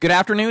Good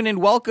afternoon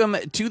and welcome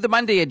to the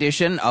Monday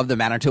edition of the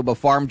Manitoba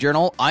Farm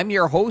Journal. I'm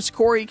your host,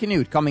 Corey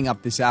Canute. Coming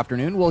up this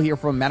afternoon, we'll hear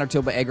from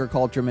Manitoba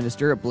Agriculture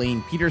Minister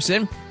Blaine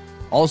Peterson.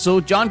 Also,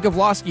 John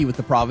Gavloski with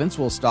the province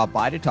will stop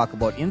by to talk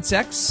about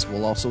insects.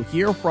 We'll also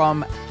hear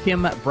from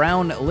Kim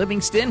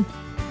Brown-Livingston,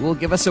 who will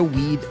give us a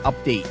weed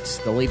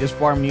update. The latest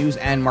farm news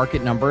and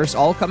market numbers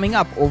all coming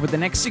up over the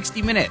next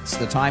 60 minutes.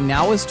 The time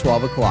now is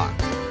 12 o'clock.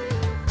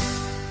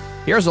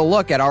 Here's a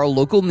look at our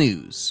local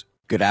news.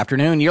 Good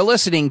afternoon. You're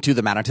listening to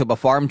the Manitoba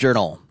Farm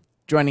Journal.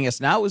 Joining us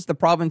now is the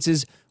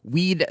province's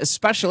weed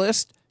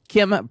specialist,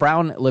 Kim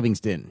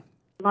Brown-Livingston.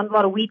 Not a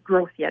lot of weed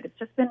growth yet. It's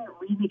just been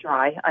really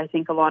dry. I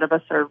think a lot of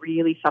us are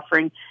really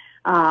suffering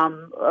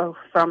from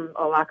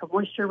a lack of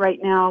moisture right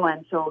now.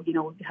 And so,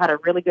 we've had a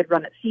really good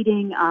run at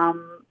seeding.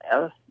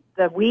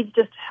 The weeds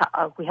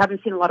we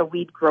haven't seen a lot of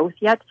weed growth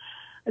yet.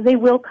 They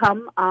will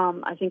come.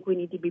 I think we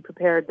need to be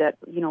prepared that,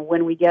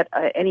 when we get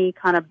any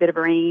kind of bit of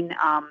rain,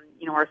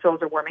 our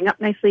soils are warming up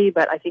nicely,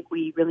 but I think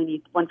we really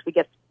need, once we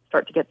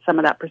start to get some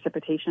of that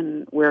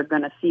precipitation, we're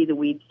going to see the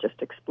weeds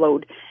just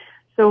explode.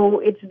 So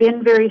it's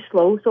been very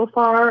slow so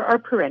far. Our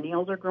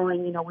perennials are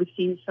growing. We've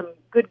seen some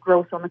good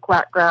growth on the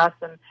quackgrass,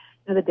 and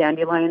the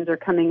dandelions are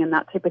coming and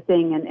that type of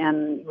thing,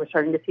 and we're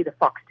starting to see the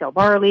foxtail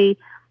barley,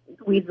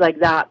 weeds like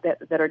that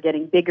are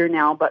getting bigger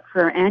now. But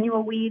for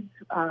annual weeds,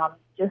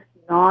 just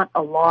not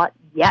a lot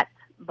yet,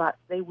 but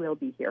they will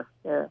be here.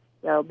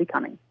 They'll be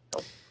coming.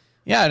 So.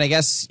 Yeah, and I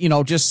guess,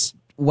 just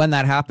when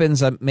that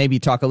happens, maybe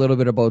talk a little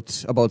bit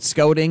about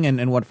scouting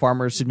and what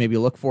farmers should maybe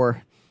look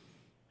for.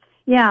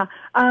 Yeah,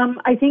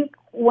 I think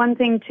one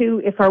thing,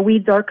 too, if our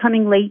weeds are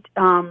coming late,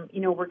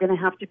 we're going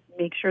to have to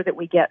make sure that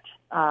we get,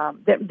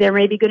 that they're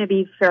maybe going to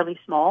be fairly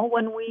small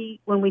when we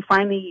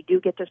finally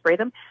do get to spray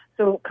them.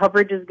 So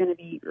coverage is going to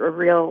be a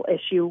real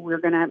issue. We're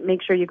going to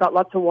make sure you got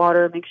lots of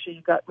water, make sure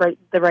you got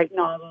the right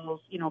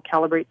nozzles,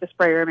 calibrate the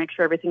sprayer, make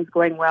sure everything's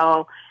going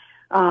well.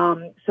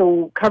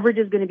 So coverage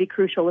is going to be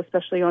crucial,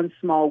 especially on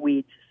small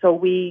weeds. So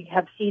we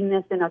have seen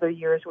this in other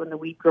years when the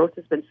weed growth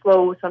has been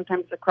slow.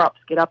 Sometimes the crops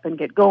get up and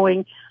get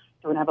going.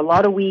 So we have a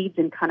lot of weeds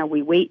and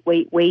we wait.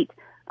 We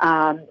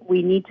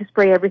need to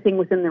spray everything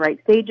within the right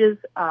stages.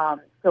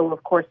 So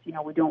of course, we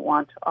don't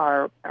want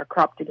our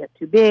crop to get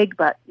too big,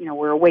 but,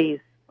 we're a ways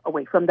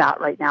away from that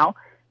right now.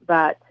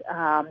 But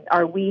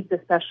our weeds,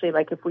 especially,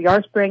 like if we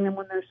are spraying them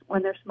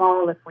when they're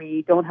small, if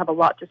we don't have a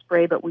lot to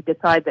spray, but we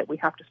decide that we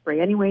have to spray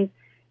anyways,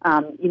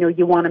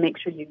 you want to make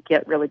sure you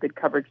get really good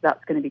coverage.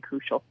 That's going to be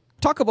crucial.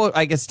 Talk about,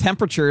 I guess,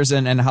 temperatures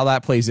and how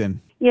that plays in.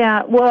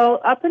 Yeah,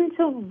 well, up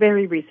until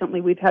very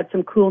recently, we've had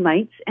some cool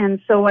nights. And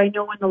so I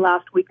know in the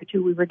last week or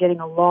two, we were getting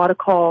a lot of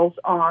calls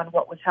on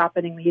what was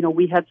happening.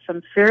 We had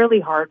some fairly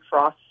hard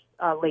frosts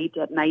late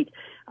at night,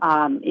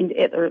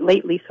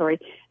 lately.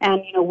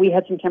 And, we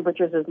had some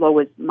temperatures as low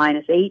as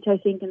 -8, I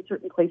think, in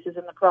certain places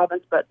in the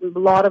province. But a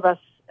lot of us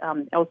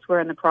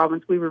elsewhere in the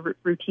province, we were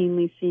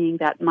routinely seeing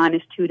that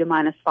 -2 to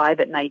 -5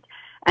 at night,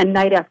 and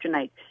night after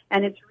night.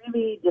 And it's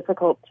really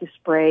difficult to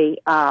spray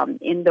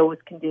in those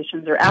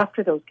conditions or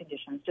after those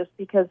conditions, just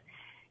because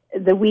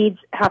the weeds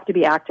have to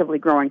be actively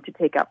growing to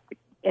take up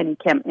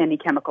any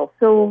chemical.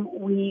 So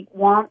we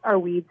want our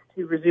weeds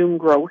to resume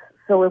growth.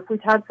 So if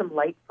we've had some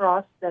light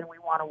frost, then we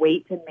want to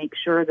wait and make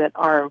sure that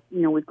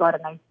we've got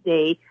a nice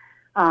day.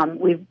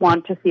 We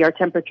want to see our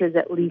temperatures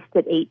at least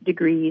at 8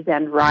 degrees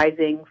and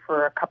rising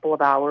for a couple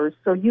of hours.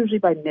 So usually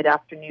by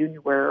mid-afternoon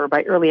or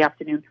by early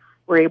afternoon,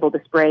 we're able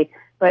to spray.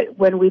 But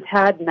when we've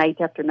had night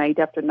after night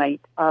after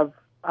night of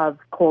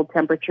cold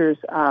temperatures,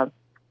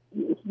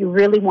 you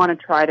really want to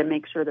try to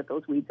make sure that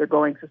those weeds are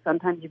going. So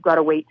sometimes you've got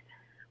to wait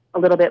a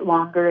little bit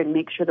longer and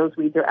make sure those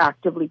weeds are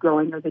actively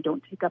growing or they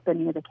don't take up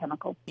any of the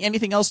chemical.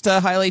 Anything else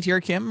to highlight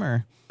here, Kim?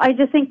 Or I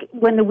just think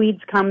when the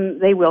weeds come,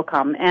 they will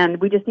come,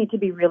 and we just need to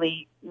be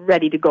really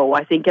ready to go.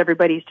 I think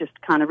everybody's just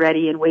kind of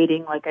ready and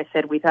waiting. Like I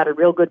said, we've had a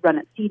real good run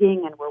at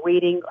seeding, and we're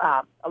waiting.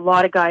 A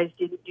lot of guys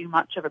didn't do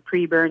much of a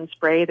pre-burn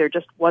spray. There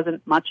just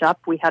wasn't much up.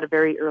 We had a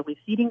very early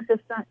seeding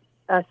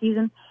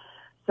season.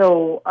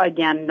 So,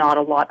 again, not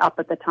a lot up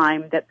at the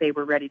time that they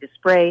were ready to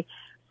spray.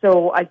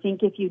 So I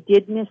think if you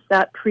did miss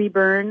that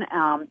pre-burn,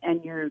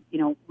 and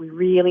we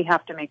really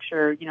have to make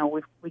sure,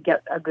 we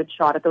get a good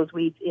shot at those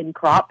weeds in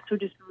crop. So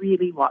just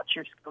really watch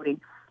your scouting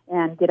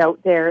and get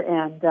out there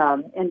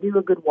and do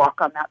a good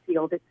walk on that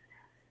field.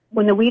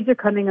 When the weeds are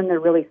coming and they're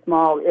really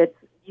small,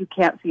 you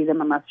can't see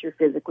them unless you're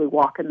physically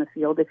walking the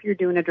field. If you're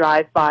doing a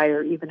drive-by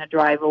or even a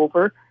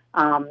drive-over,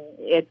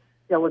 it's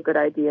still a good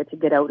idea to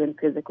get out and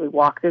physically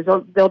walk.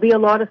 There'll be a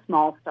lot of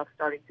small stuff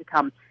starting to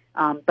come.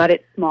 But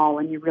it's small,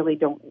 and you really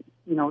don't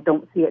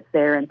see it's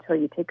there until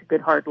you take a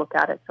good hard look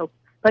at it. So,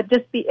 but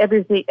just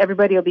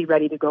everybody will be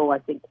ready to go, I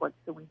think, once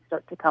the weeds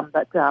start to come.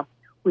 But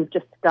we've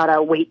just got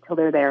to wait till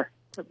they're there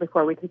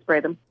before we can spray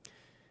them.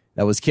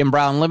 That was Kim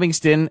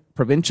Brown-Livingston,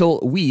 Provincial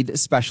Weed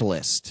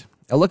Specialist.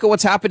 A look at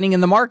what's happening in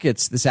the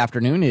markets this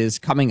afternoon is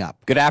coming up.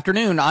 Good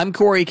afternoon, I'm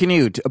Corey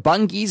Canute.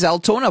 Bunge's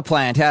Altona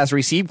plant has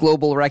received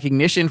global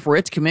recognition for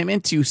its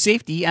commitment to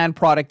safety and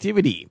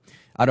productivity.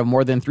 Out of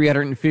more than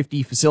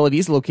 350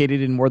 facilities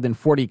located in more than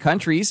 40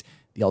 countries,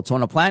 The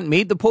Altona plant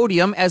made the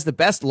podium as the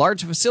best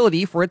large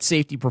facility for its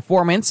safety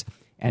performance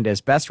and as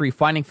best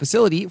refining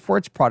facility for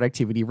its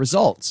productivity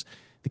results.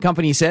 The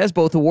company says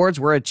both awards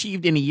were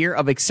achieved in a year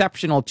of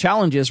exceptional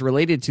challenges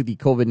related to the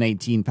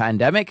COVID-19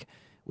 pandemic,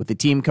 with the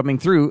team coming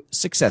through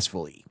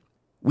successfully.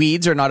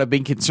 Weeds are not a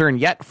big concern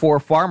yet for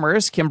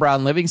farmers. Kim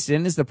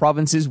Brown-Livingston is the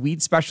province's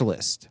weed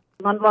specialist.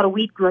 Not a lot of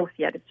weed growth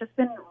yet. It's just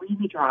been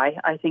really dry.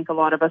 I think a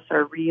lot of us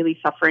are really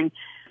suffering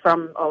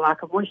from a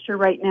lack of moisture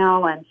right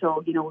now. And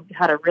so, we've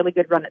had a really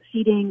good run at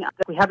seeding.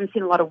 We haven't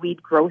seen a lot of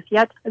weed growth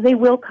yet. They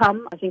will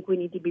come. I think we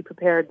need to be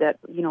prepared that,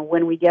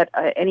 when we get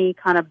any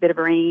kind of bit of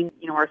rain,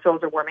 our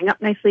soils are warming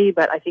up nicely.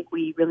 But I think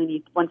we really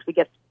need, once we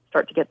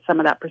start to get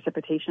some of that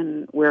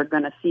precipitation, we're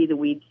going to see the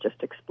weeds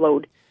just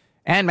explode.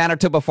 And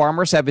Manitoba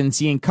farmers have been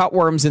seeing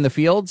cutworms in the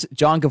fields.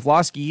 John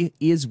Gavloski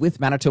is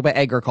with Manitoba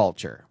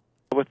Agriculture.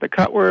 With the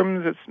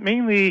cutworms, it's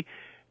mainly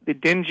the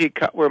dingy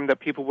cutworm that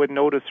people would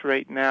notice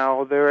right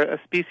now. They're a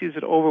species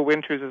that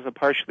overwinters as a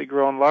partially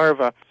grown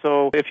larva.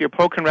 So if you're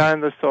poking around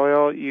in the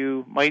soil,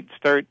 you might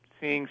start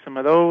seeing some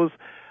of those.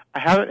 I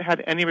haven't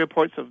had any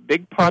reports of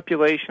big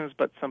populations,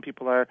 but some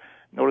people are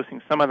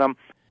noticing some of them.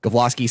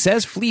 Gavloski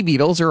says flea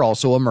beetles are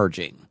also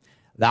emerging.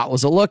 That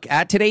was a look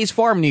at today's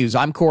farm news.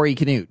 I'm Corey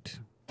Canute.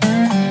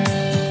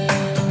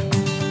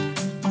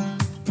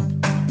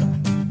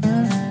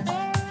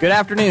 Good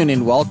afternoon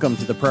and welcome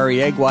to the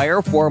Prairie Egg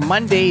Wire for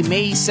Monday,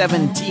 May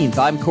 17th.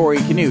 I'm Corey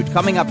Canute.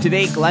 Coming up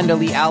today, Glenda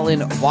Lee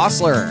Allen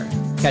Vossler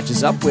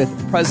catches up with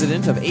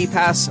President of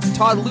APAS,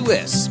 Todd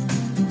Lewis,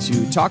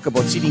 to talk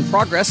about seeding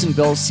progress in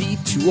Bill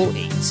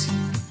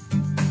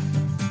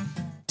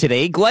C-208.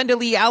 Today, Glenda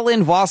Lee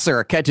Allen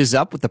Vossler catches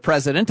up with the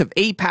President of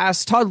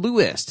APAS, Todd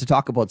Lewis, to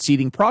talk about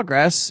seeding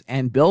progress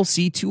and Bill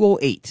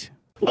C-208.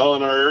 Well,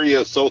 in our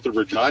area south of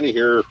Regina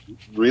here,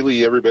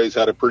 really everybody's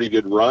had a pretty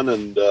good run,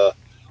 and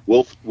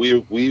we've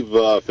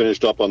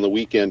finished up on the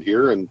weekend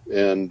here, and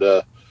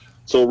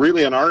so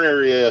really in our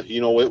area,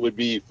 it would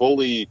be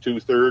fully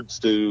 2/3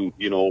 to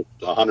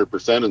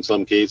 100% in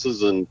some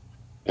cases, and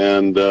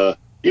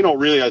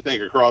really I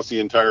think across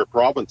the entire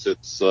province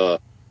it's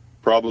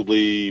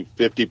probably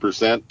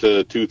 50%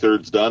 to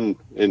 2/3 done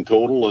in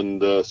total,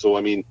 and so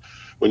I mean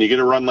when you get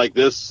a run like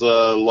this,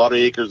 a lot of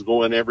acres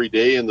go in every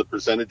day, and the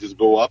percentages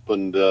go up,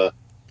 and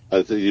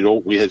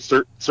we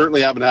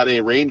certainly haven't had any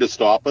rain to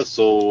stop us,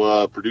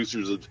 so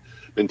producers have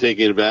been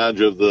taking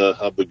advantage of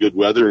the good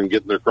weather and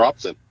getting their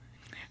crops in.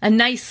 A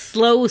nice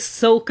slow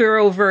soaker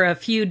over a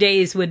few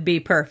days would be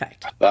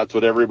perfect. That's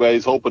what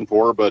everybody's hoping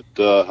for, but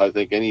I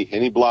think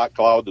any black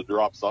cloud to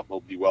drop something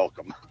will be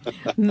welcome.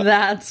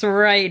 That's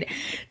right.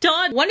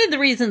 Todd, one of the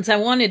reasons I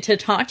wanted to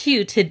talk to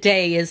you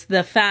today is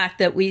the fact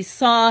that we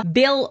saw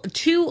Bill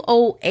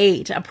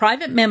 208, a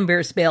private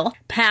member's bill,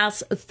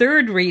 pass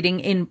third reading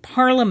in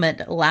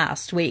Parliament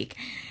last week.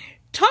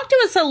 Talk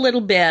to us a little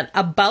bit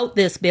about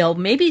this bill,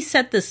 maybe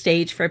set the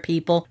stage for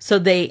people so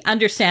they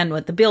understand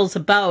what the bill's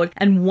about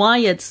and why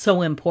it's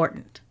so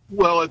important.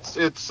 Well, it's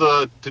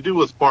to do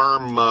with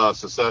farm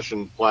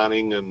succession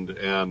planning,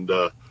 and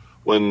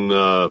when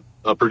an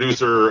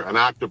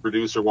active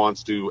producer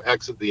wants to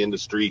exit the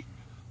industry,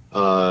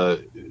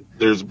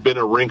 there's been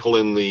a wrinkle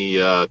in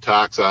the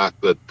Tax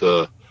Act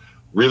that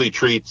really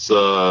treats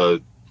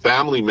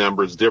family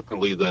members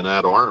differently than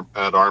at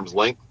arm's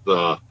length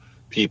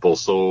people.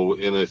 So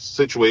in a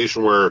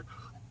situation where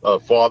a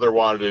father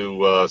wanted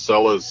to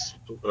sell his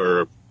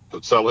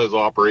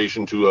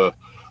operation to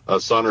a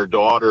son or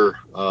daughter,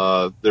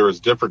 there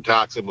is different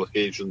tax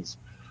implications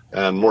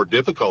and more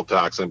difficult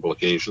tax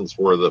implications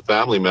for the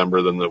family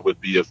member than there would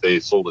be if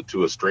they sold it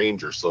to a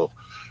stranger. So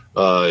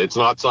it's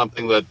not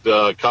something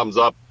that comes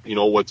up,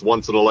 it's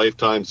once in a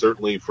lifetime,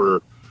 certainly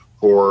for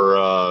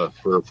an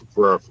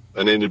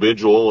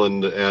individual,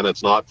 and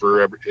it's not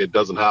it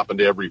doesn't happen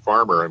to every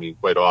farmer. I mean,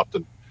 quite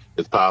often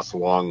it's passed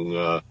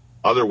along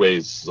other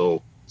ways.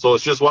 So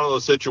it's just one of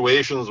those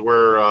situations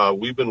where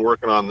we've been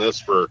working on this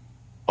for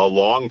a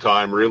long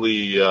time,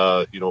 really,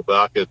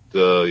 back at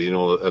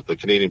the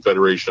Canadian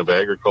Federation of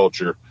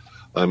Agriculture.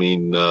 I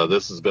mean,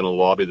 this has been a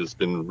lobby that's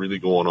been really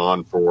going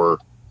on for,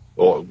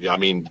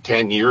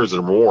 10 years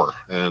or more.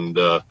 And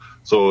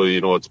so,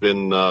 it's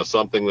been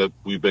something that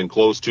we've been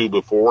close to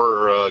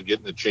before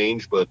getting it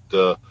changed, but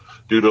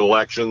due to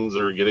elections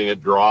or getting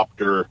it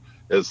dropped or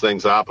as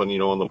things happen,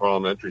 in the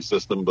parliamentary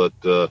system. But,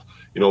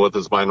 with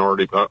this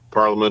minority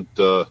parliament,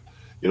 Mr.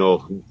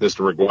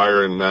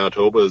 McGuire in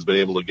Manitoba has been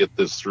able to get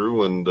this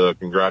through, and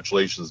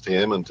congratulations to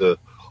him and to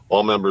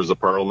all members of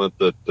parliament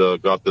that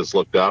got this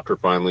looked after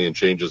finally and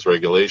changed this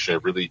regulation.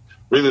 It really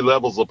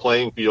levels the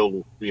playing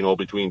field,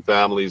 between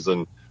families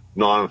and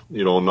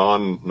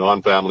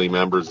non-family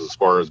members as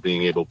far as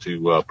being able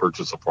to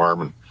purchase a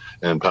farm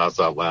and pass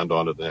that land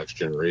on to the next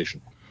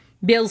generation.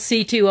 Bill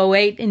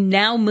C-208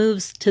 now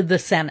moves to the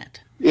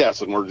Senate.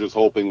 Yes, and we're just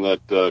hoping that,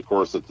 of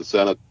course, at the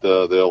Senate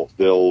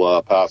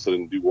they'll pass it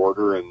in due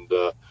order, and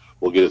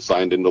we'll get it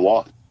signed into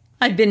law.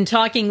 I've been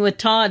talking with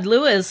Todd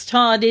Lewis.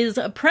 Todd is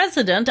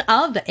president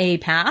of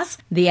APAS,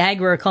 the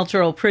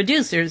Agricultural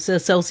Producers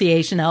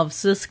Association of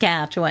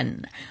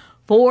Saskatchewan.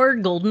 For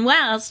Golden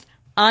West,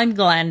 I'm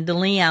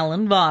Glendalee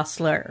Allen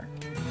Vossler.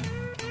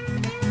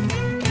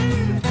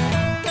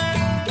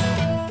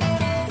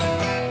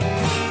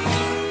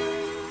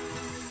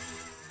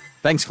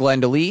 Thanks,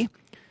 Glendalee.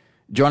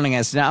 Joining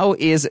us now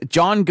is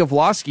John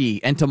Gavloski,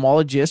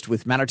 entomologist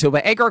with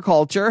Manitoba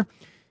Agriculture,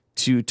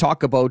 to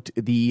talk about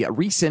the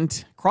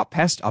recent crop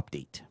pest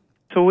update.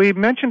 So we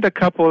mentioned a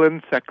couple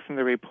insects in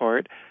the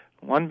report,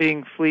 one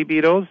being flea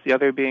beetles, the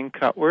other being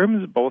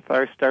cutworms. Both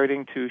are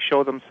starting to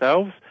show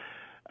themselves.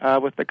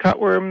 With the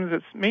cutworms,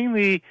 it's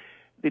mainly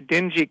the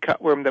dingy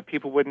cutworm that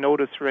people would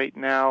notice right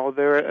now.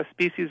 They're a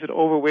species that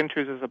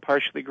overwinters as a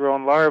partially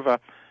grown larva.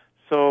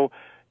 So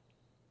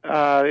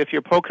if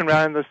you're poking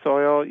around in the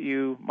soil,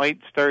 you might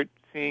start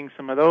seeing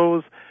some of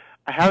those.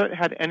 I haven't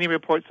had any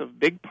reports of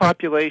big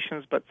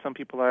populations, but some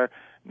people are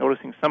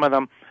noticing some of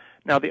them.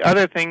 Now, the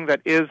other thing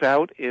that is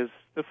out is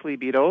the flea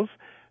beetles.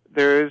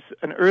 There's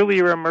an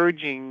earlier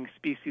emerging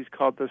species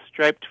called the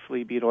striped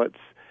flea beetle. It's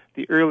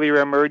the earlier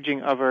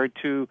emerging of our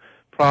two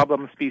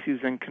problem species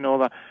in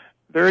canola.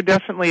 They're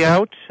definitely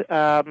out.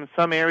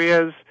 Some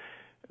areas,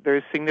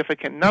 there's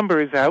significant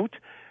numbers out.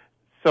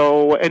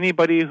 So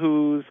anybody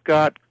who's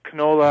got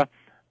canola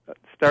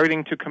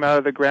starting to come out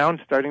of the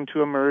ground, starting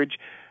to emerge,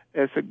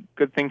 it's a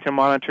good thing to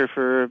monitor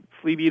for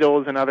flea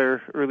beetles and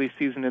other early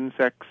season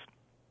insects.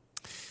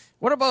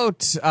 What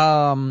about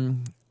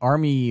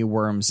army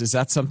worms? Is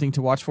that something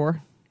to watch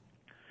for?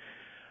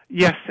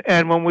 Yes,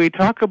 and when we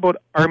talk about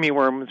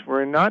armyworms,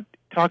 we're not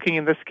talking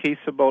in this case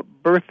about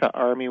Bertha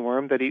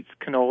armyworm that eats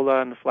canola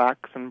and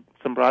flax and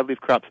some broadleaf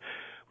crops.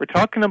 We're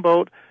talking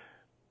about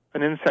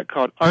an insect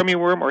called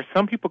armyworm, or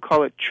some people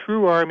call it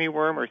true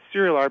armyworm or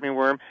cereal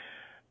armyworm.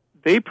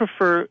 They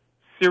prefer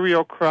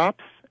cereal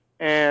crops,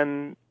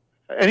 and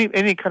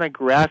any kind of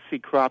grassy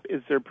crop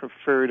is their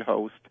preferred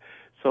host.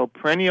 So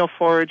perennial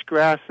forage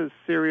grasses,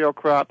 cereal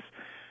crops.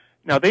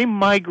 Now they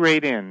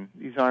migrate in,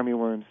 these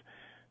armyworms.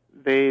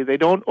 They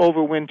don't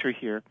overwinter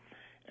here.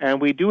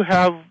 And we do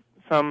have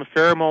some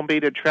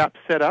pheromone-baited traps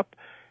set up,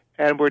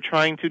 and we're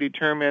trying to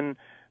determine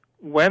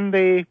when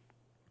they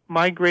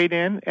migrate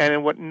in and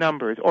in what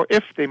numbers, or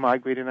if they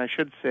migrate in, I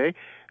should say.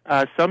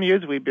 Some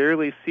years we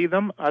barely see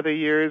them. Other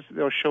years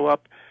they'll show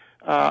up.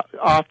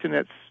 Often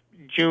it's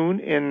June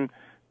in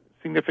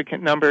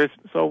significant numbers.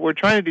 So we're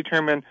trying to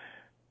determine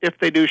if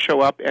they do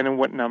show up and in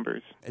what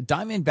numbers.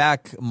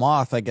 Diamondback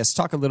moth, I guess.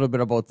 Talk a little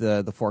bit about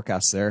the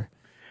forecast there.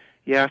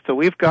 Yeah, so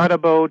we've got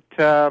about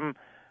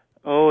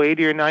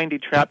 80 or 90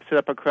 traps set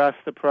up across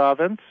the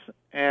province,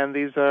 and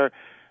these are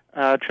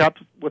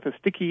traps with a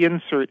sticky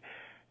insert.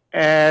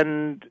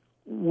 And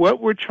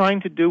what we're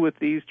trying to do with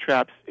these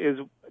traps is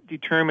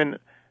determine,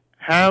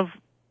 have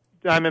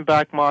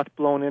diamondback moth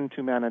blown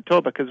into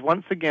Manitoba? Because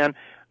once again,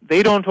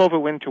 they don't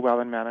overwinter well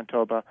in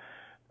Manitoba.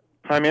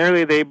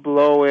 Primarily they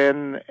blow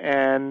in,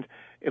 and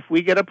if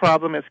we get a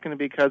problem, it's going to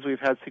be because we've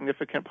had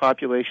significant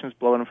populations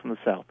blow in from the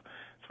south.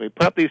 So we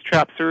put up these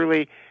traps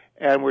early,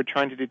 and we're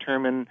trying to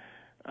determine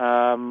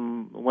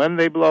when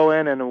they blow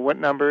in and in what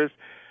numbers.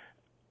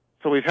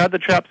 So we've had the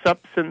traps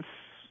up since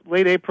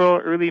late April,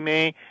 early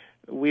May.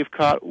 We've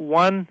caught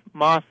one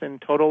moth in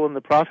total in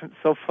the province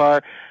so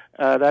far,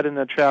 that in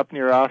a trap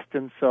near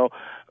Austin. So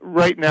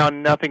right now,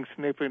 nothing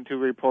significant to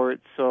report.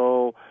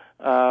 So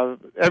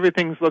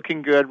everything's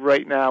looking good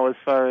right now as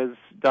far as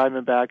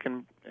diamondback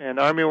and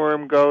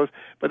armyworm goes.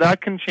 But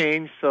that can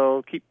change,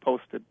 so keep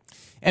posted.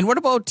 And what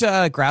about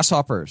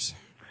grasshoppers?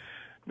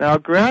 Now,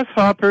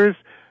 grasshoppers,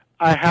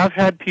 I have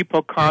had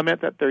people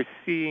comment that they're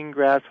seeing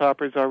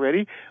grasshoppers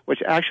already,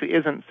 which actually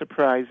isn't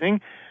surprising.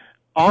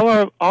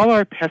 All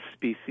our pest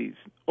species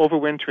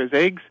overwinter as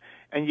eggs,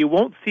 and you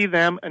won't see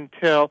them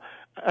until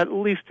at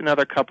least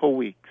another couple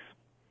weeks.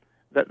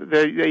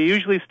 They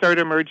usually start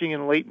emerging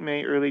in late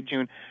May, early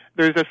June.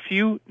 There's a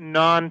few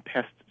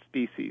non-pest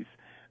species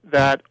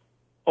that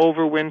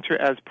overwinter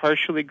as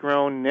partially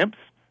grown nymphs.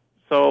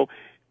 So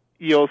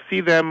you'll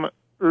see them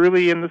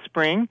early in the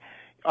spring.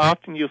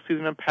 Often you'll see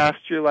them in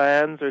pasture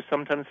lands or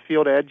sometimes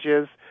field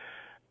edges.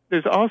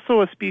 There's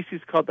also a species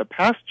called the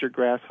pasture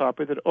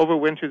grasshopper that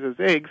overwinters as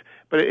eggs,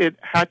 but it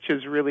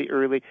hatches really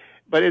early.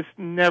 But it's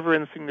never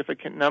in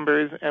significant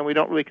numbers, and we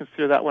don't really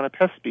consider that one a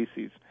pest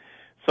species.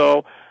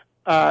 So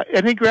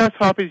any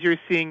grasshoppers you're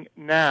seeing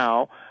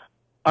now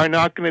are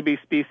not going to be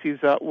species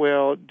that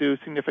will do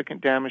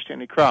significant damage to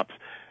any crops.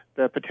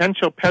 The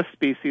potential pest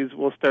species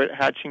will start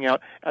hatching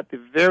out at the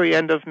very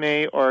end of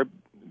May or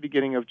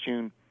beginning of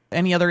June.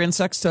 Any other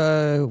insects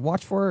to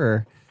watch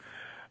for?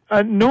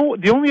 Or? No,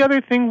 the only other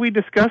thing we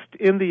discussed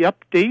in the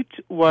update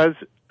was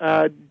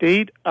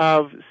date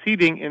of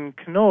seeding in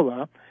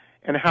canola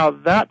and how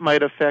that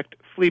might affect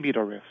flea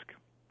beetle risk.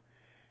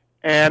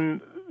 And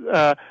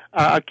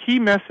a key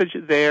message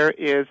there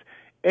is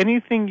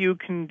anything you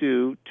can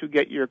do to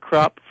get your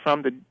crop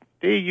from the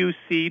day you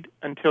seed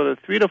until the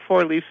 3 to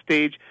 4 leaf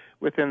stage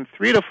within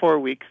 3 to 4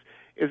 weeks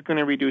is going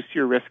to reduce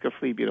your risk of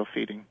flea beetle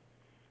feeding.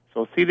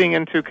 So seeding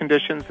into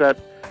conditions that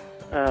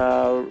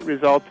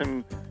result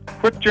in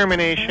quick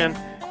germination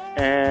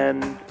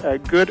and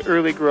good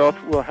early growth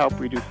will help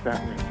reduce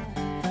that risk.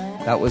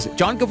 That was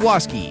John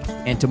Gavloski,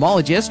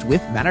 entomologist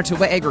with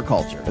Manitoba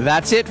Agriculture.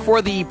 That's it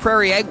for the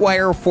Prairie Ag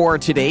Wire for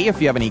today. If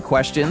you have any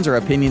questions or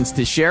opinions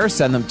to share,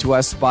 send them to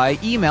us by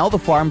email,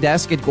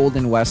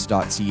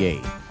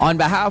 thefarmdesk@goldenwest.ca. On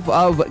behalf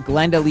of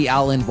Glenda Lee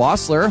Allen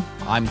Vossler,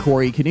 I'm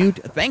Corey Canute.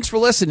 Thanks for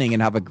listening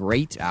and have a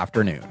great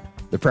afternoon.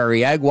 The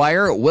Prairie Ag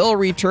Wire will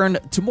return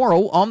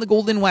tomorrow on the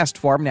Golden West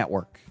Farm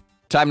Network.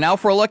 Time now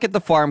for a look at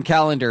the farm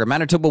calendar.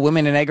 Manitoba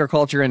Women in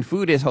Agriculture and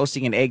Food is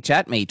hosting an Ag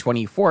Chat May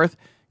 24th.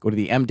 Go to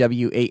the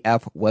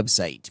MWAF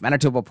website.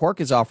 Manitoba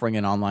Pork is offering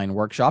an online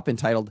workshop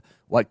entitled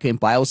What Can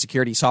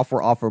Biosecurity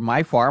Software Offer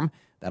My Farm?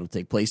 That'll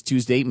take place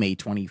Tuesday, May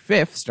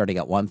 25th, starting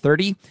at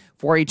 1:30.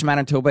 4-H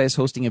Manitoba is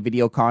hosting a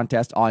video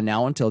contest on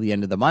now until the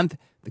end of the month.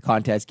 The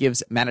contest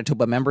gives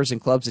Manitoba members and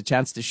clubs a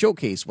chance to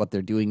showcase what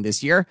they're doing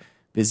this year.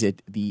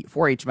 Visit the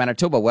 4-H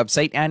Manitoba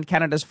website, and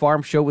Canada's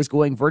Farm Show is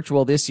going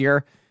virtual this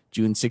year,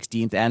 June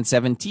 16th and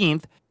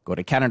 17th. Go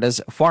to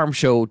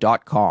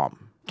canadasfarmshow.com.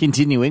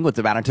 Continuing with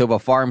the Manitoba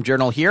Farm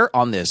Journal here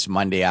on this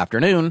Monday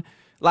afternoon.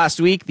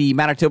 Last week, the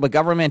Manitoba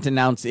government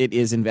announced it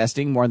is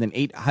investing more than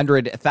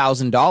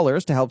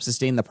 $800,000 to help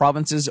sustain the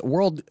province's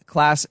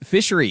world-class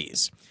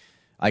fisheries.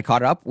 I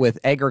caught up with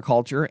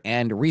Agriculture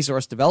and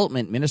Resource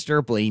Development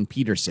Minister Blaine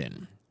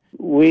Peterson.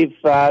 We've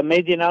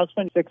made the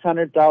announcement,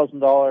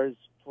 $600,000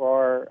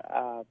 for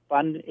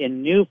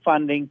new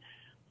funding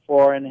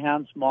for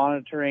enhanced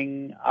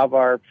monitoring of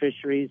our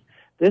fisheries.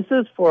 This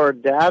is for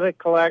data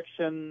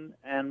collection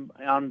and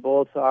on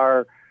both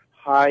our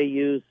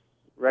high-use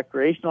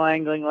recreational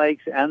angling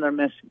lakes and their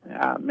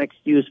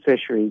mixed-use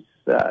fisheries,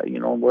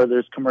 where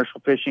there's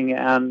commercial fishing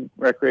and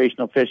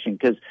recreational fishing,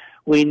 because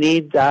we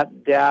need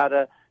that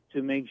data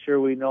to make sure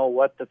we know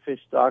what the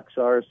fish stocks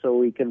are so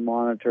we can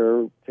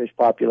monitor fish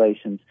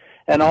populations.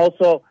 And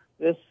also,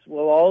 this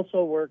will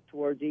also work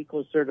towards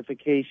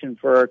eco-certification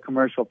for our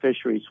commercial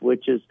fisheries,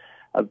 which is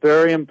a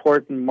very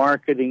important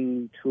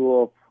marketing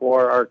tool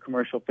for our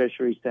commercial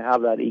fisheries to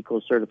have that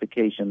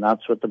eco-certification.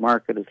 That's what the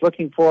market is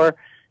looking for,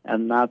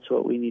 and that's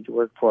what we need to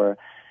work for.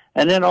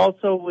 And then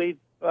also we've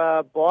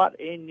bought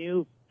a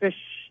new fish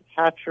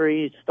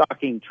hatchery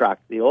stocking truck.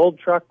 The old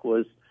truck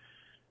was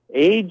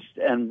aged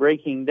and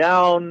breaking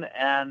down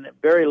and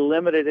very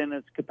limited in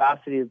its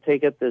capacity to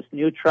take it. This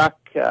new truck,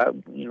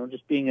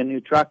 just being a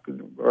new truck,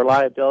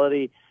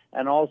 reliability,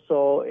 and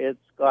also it's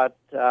got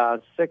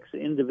 6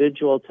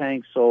 individual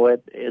tanks, so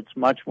it's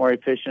much more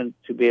efficient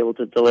to be able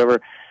to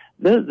deliver.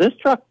 This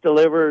truck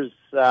delivers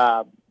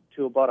to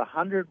about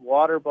 100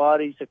 water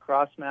bodies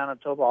across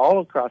Manitoba,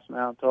 all across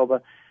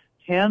Manitoba,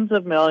 tens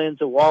of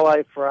millions of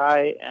walleye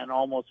fry, and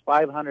almost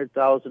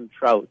 500,000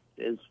 trout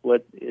is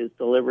what is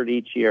delivered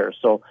each year.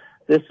 So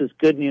this is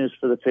good news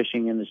for the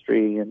fishing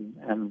industry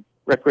and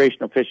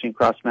recreational fishing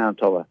across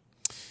Manitoba.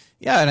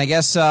 Yeah, and I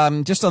guess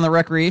just on the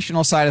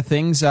recreational side of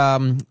things,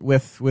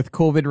 with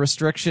COVID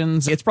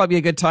restrictions, it's probably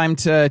a good time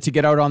to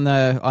get out on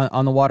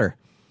the water.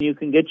 You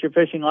can get your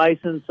fishing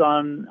license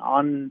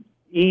on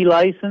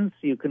e-license.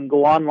 You can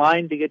go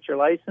online to get your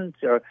license,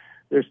 or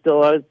there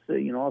still is,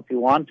 if you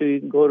want to, you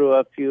can go to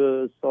a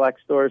few select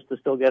stores to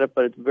still get it,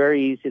 but it's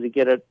very easy to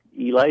get an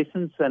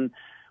e-license, and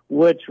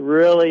which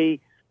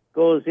really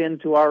goes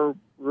into our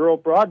rural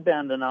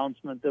broadband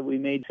announcement that we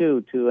made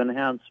too, to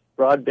enhance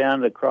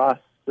broadband across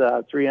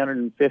around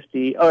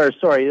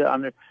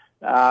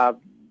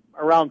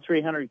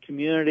 300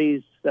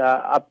 communities,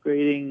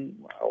 upgrading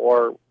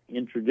or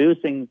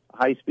introducing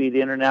high-speed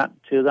internet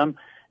to them,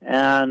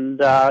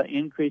 and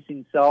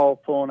increasing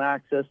cell phone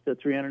access to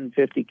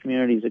 350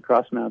 communities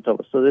across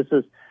Manitoba. So this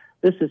is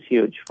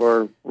huge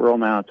for rural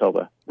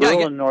Manitoba,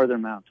 and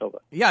northern Manitoba.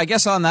 Yeah, I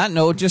guess on that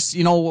note, just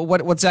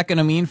what's that going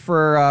to mean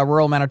for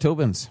rural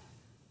Manitobans?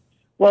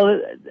 Well,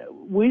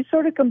 we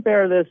sort of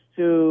compare this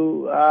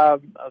to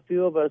a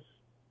few of us.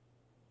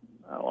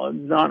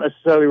 Not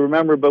necessarily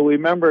remember, but we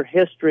remember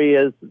history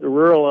as the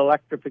rural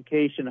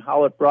electrification,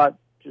 how it brought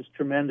just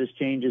tremendous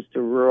changes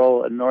to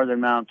rural and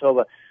northern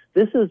Manitoba.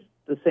 This is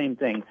the same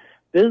thing.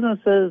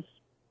 Businesses,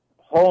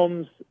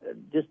 homes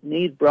just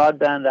need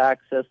broadband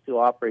access to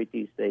operate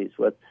these days.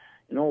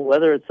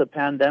 Whether it's a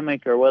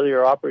pandemic or whether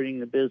you're operating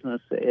the business,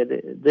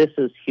 this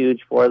is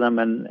huge for them.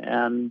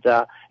 And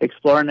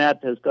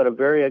ExploreNet has got a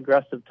very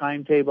aggressive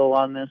timetable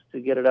on this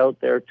to get it out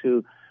there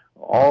to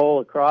all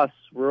across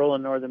rural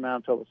and northern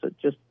Manitoba. So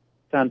just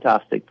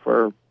fantastic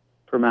for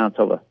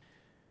Manitoba.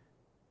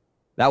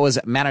 That was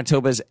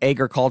Manitoba's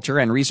Agriculture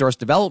and Resource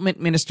Development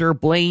Minister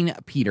Blaine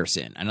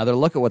Peterson. Another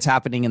look at what's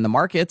happening in the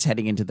markets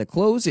heading into the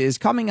close is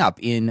coming up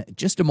in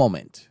just a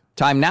moment.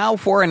 Time now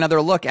for another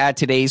look at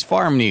today's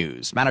farm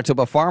news.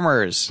 Manitoba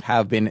farmers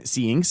have been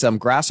seeing some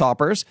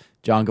grasshoppers.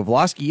 John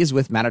Gavloski is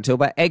with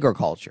Manitoba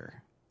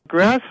Agriculture.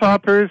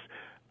 Grasshoppers,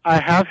 I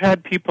have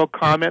had people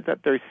comment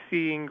that they're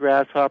seeing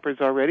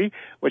grasshoppers already,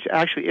 which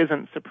actually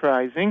isn't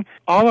surprising.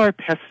 All our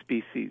pest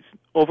species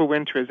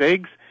overwinter as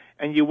eggs,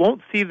 and you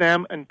won't see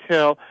them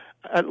until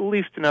at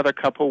least another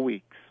couple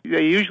weeks.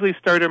 They usually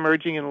start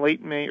emerging in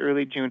late May,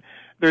 early June.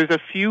 There's a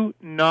few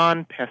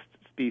non-pest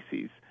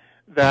species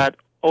that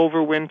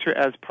overwinter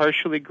as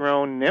partially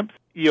grown nymphs.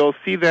 You'll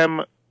see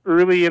them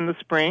early in the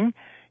spring.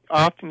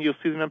 Often you'll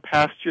see them in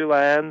pasture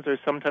lands or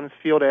sometimes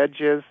field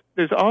edges.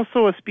 There's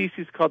also a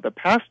species called the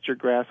pasture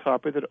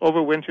grasshopper that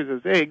overwinters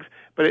as eggs,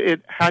 but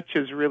it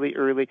hatches really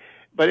early.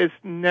 But it's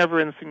never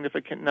in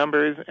significant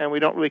numbers, and we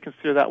don't really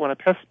consider that one a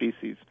pest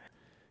species.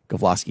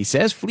 Gavloski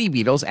says flea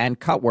beetles and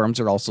cutworms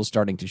are also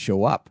starting to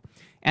show up.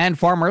 And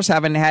farmers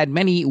haven't had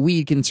many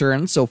weed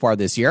concerns so far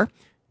this year.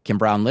 Kim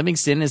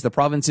Brown-Livingston is the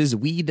province's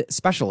weed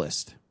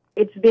specialist.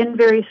 It's been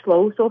very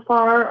slow so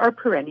far. Our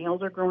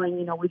perennials are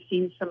growing. We've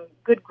seen some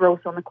good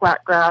growth on the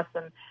quackgrass,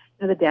 and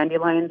the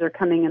dandelions are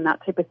coming and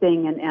that type of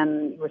thing.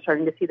 And we're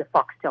starting to see the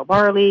foxtail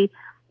barley,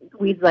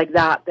 weeds like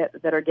that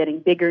are getting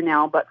bigger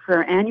now. But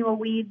for annual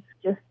weeds,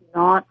 just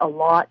not a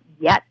lot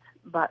yet,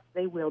 but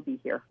they will be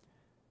here.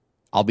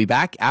 I'll be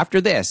back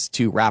after this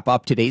to wrap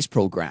up today's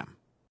program.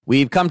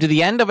 We've come to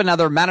the end of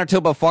another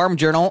Manitoba Farm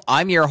Journal.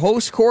 I'm your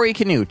host, Corey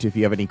Canute. If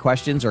you have any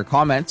questions or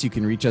comments, you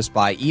can reach us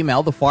by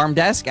email,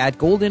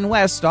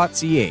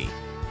 thefarmdesk@goldenwest.ca.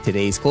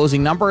 Today's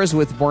closing numbers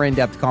with more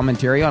in-depth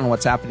commentary on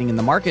what's happening in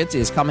the markets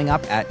is coming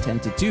up at 10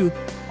 to 2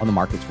 on the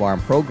Markets Farm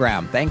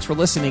program. Thanks for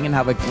listening and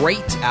have a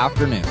great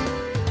afternoon.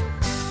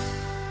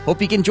 Hope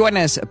you can join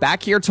us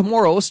back here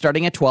tomorrow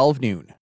starting at 12 noon.